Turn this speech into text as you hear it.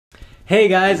Hey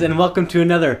guys, and welcome to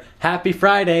another Happy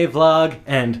Friday vlog,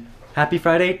 and Happy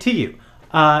Friday to you.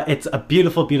 It's a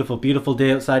beautiful, beautiful, beautiful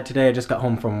day outside today. I just got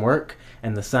home from work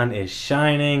and the sun is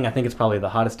shining. I think it's probably the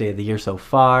hottest day of the year so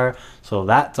far, so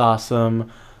that's awesome.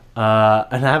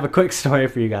 And I have a quick story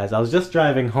for you guys. I was just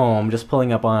driving home, just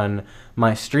pulling up on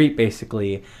my street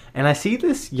basically, and I see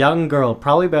this young girl,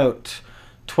 probably about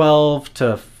 12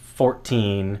 to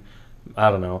 14, I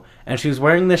don't know, and she was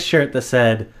wearing this shirt that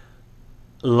said,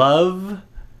 "Love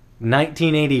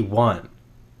 1981.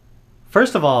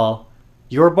 First of all,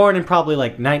 you were born in probably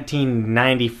like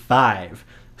 1995,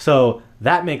 so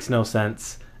that makes no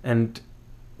sense. And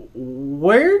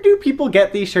where do people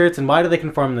get these shirts and why do they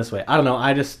conform this way? I don't know,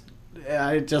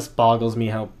 it just boggles me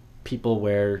how people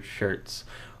wear shirts,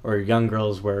 or young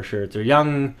girls wear shirts, or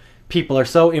young people are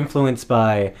so influenced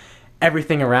by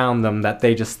everything around them that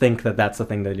they just think that that's the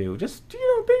thing to do. Just,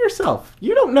 be yourself.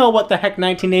 You don't know what the heck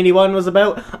 1981 was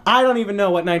about. I don't even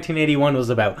know what 1981 was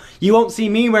about. You won't see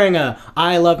me wearing a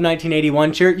I love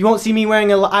 1981 shirt. You won't see me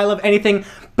wearing a I love anything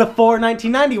before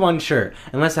 1991 shirt,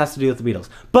 unless it has to do with the Beatles.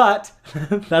 But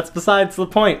that's besides the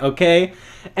point, okay?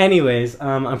 Anyways,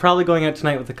 I'm probably going out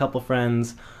tonight with a couple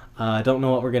friends. I don't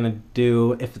know what we're gonna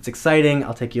do. If it's exciting,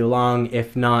 I'll take you along.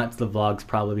 If not, the vlog's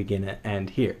probably begin and end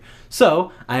here.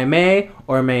 So, I may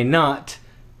or may not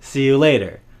see you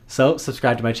later. So,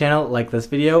 subscribe to my channel, like this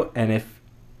video, and if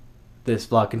this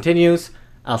vlog continues,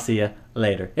 I'll see you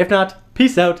later. If not,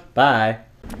 peace out, bye!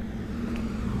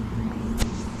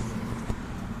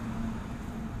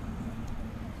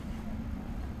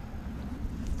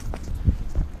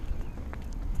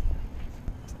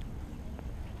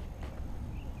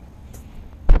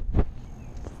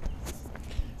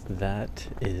 That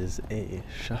is a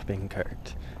shopping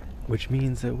cart, which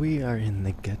means that we are in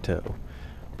the ghetto.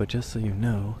 But just so you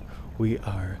know, we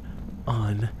are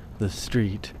on the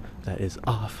street that is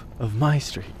off of my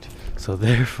street. So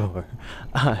therefore,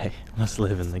 I must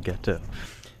live in the ghetto.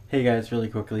 Hey guys, really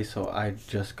quickly, so I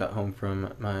just got home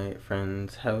from my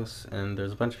friend's house and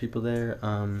there's a bunch of people there.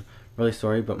 Really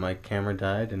sorry, but my camera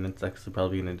died and it's actually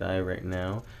probably gonna die right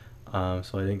now.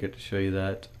 So I didn't get to show you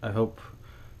that. I hope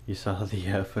you saw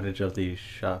the footage of the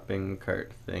shopping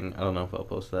cart thing. I don't know if I'll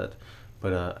post that,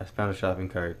 but I found a shopping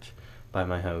cart by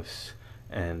my house,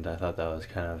 and I thought that was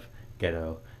kind of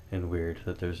ghetto and weird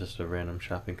that there's just a random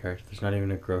shopping cart. There's not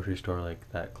even a grocery store like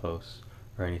that close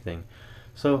or anything.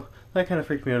 So that kind of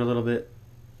freaked me out a little bit.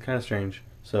 Kind of strange.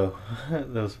 So that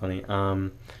was funny.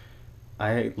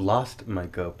 I lost my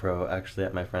GoPro actually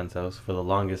at my friend's house for the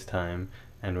longest time,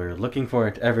 and we were looking for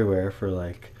it everywhere for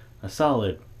like a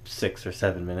solid 6 or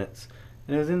 7 minutes,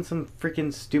 and it was in some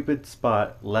freaking stupid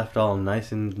spot left all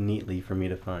nice and neatly for me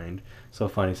to find. So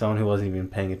funny, someone who wasn't even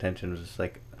paying attention was just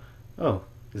like, "Oh,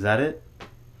 is that it?"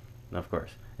 And of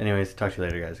course. Anyways, talk to you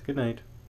later guys. Good night.